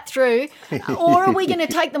pull that through, or are we going to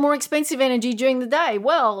take the more expensive energy during the day?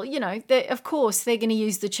 Well, of course, they're going to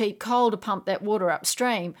use the cheap coal to pump that water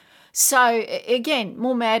upstream. So, again,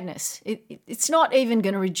 more madness. It's not even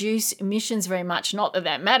going to reduce emissions very much, not that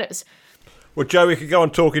that matters. Well, Joe, we could go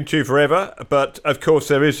on talking to you forever, but of course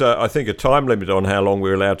there is, I think, a time limit on how long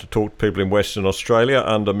we're allowed to talk to people in Western Australia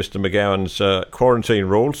under Mr McGowan's quarantine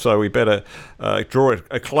rules, so we better draw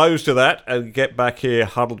a close to that and get back here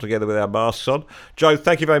huddled together with our masks on. Joe,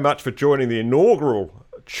 thank you very much for joining the inaugural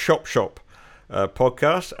Chop Shop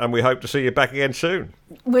podcast, and we hope to see you back again soon.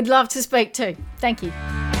 We'd love to speak too. Thank you.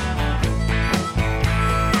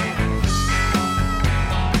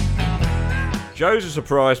 Jo's a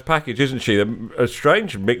surprise package, isn't she? A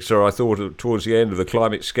strange mixer, I thought, towards the end of the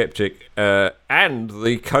climate sceptic and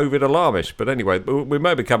the COVID alarmist. But anyway, we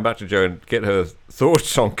maybe come back to Jo and get her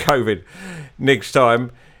thoughts on COVID next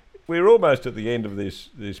time. We're almost at the end of this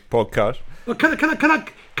podcast. Well,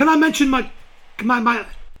 can I mention my?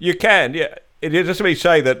 You can, yeah. It just let me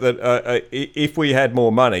say that if we had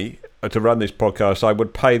more money to run this podcast, I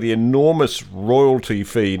would pay the enormous royalty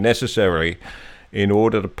fee necessary in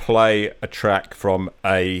order to play a track from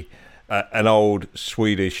an old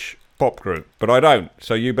Swedish pop group. But I don't,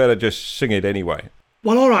 so you better just sing it anyway.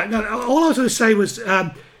 Well, all right. Now, all I was going to say was,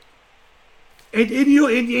 in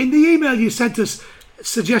the email you sent us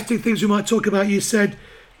suggesting things we might talk about, you said,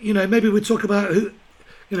 maybe we'd talk about who,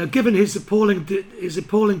 given his appalling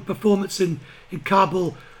performance in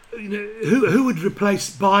Kabul, who would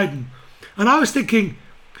replace Biden. And I was thinking,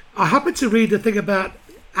 I happened to read the thing about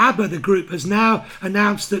ABBA, the group, has now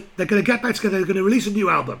announced that they're going to get back together. They're going to release a new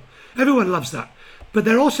album. Everyone loves that. But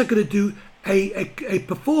they're also going to do a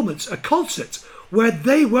performance, a concert, where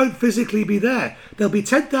they won't physically be there. There'll be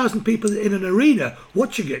 10,000 people in an arena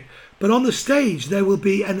watching it. But on the stage, there will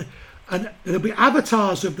be there'll be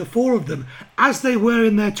avatars of the four of them as they were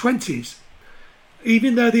in their 20s.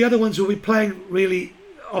 Even though the other ones will be playing really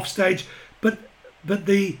off stage, but they'll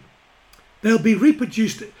be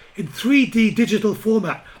reproduced in 3D digital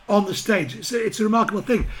format on the stage. It's a remarkable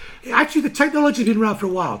thing. Actually, the technology has been around for a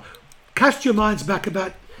while. Cast your minds back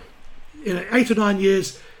about 8 or 9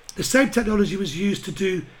 years. The same technology was used to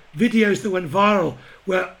do videos that went viral,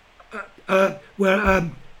 where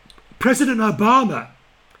President Obama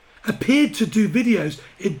appeared to do videos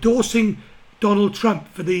endorsing Donald Trump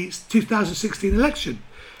for the 2016 election,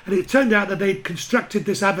 and it turned out that they'd constructed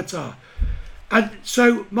this avatar. And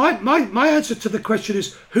so my answer to the question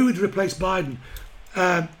is, who would replace Biden?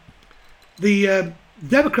 The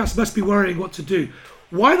Democrats must be worrying what to do.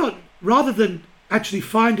 Why not, rather than actually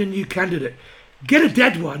find a new candidate, get a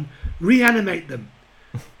dead one, reanimate them?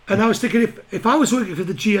 And I was thinking, if I was working for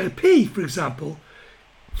the GOP, for example,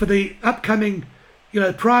 for the upcoming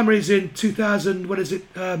primaries in 2000,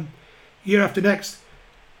 year after next,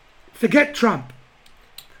 forget Trump.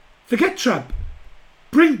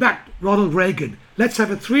 Bring back Ronald Reagan. Let's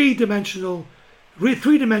have a three-dimensional,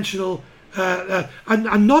 and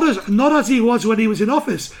not as he was when he was in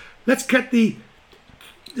office. Let's get the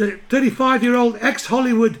 35-year-old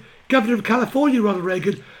ex-Hollywood governor of California, Ronald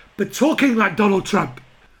Reagan, but talking like Donald Trump.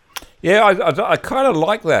 Yeah, I kind of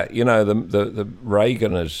like that. The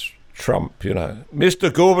Reagan as Trump. Mr.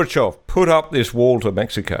 Gorbachev, put up this wall to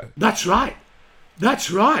Mexico. That's right. That's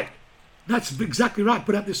exactly right.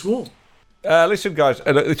 Put up this wall. Listen, guys,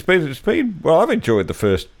 it's been. Well, I've enjoyed the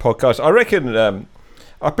first podcast. I reckon.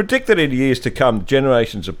 I predict that in years to come,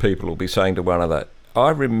 generations of people will be saying to one another, I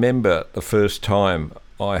remember the first time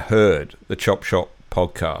I heard the Chop Shop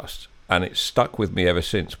podcast, and it's stuck with me ever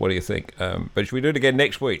since. What do you think? But should we do it again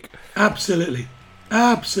next week? Absolutely.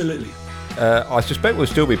 I suspect we'll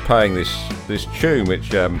still be paying this tune, which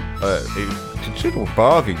is a considerable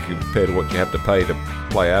bargain compared to what you have to pay to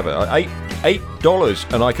play ABBA.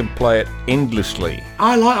 $8, and I can play it endlessly.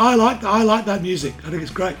 I like that music. I think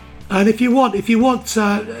it's great. And if you want,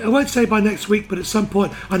 I won't say by next week, but at some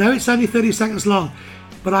point, I know it's only 30 seconds long,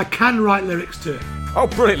 but I can write lyrics to it. Oh,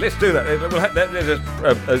 brilliant! Let's do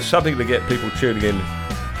that. There's something to get people tuning in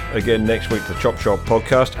again next week to the Chop Shop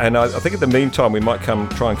podcast. And I think in the meantime, we might try and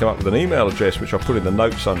come up with an email address, which I'll put in the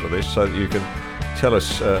notes under this, so that you can tell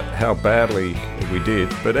us how badly we did.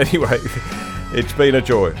 But anyway, it's been a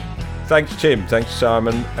joy. Thanks, Tim. Thanks,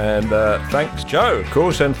 Simon. And thanks, Joe, of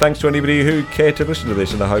course. And thanks to anybody who cared to listen to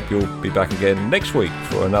this. And I hope you'll be back again next week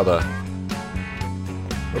for another,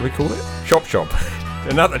 what do we call it? Chop Shop.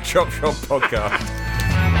 Another Chop Shop podcast.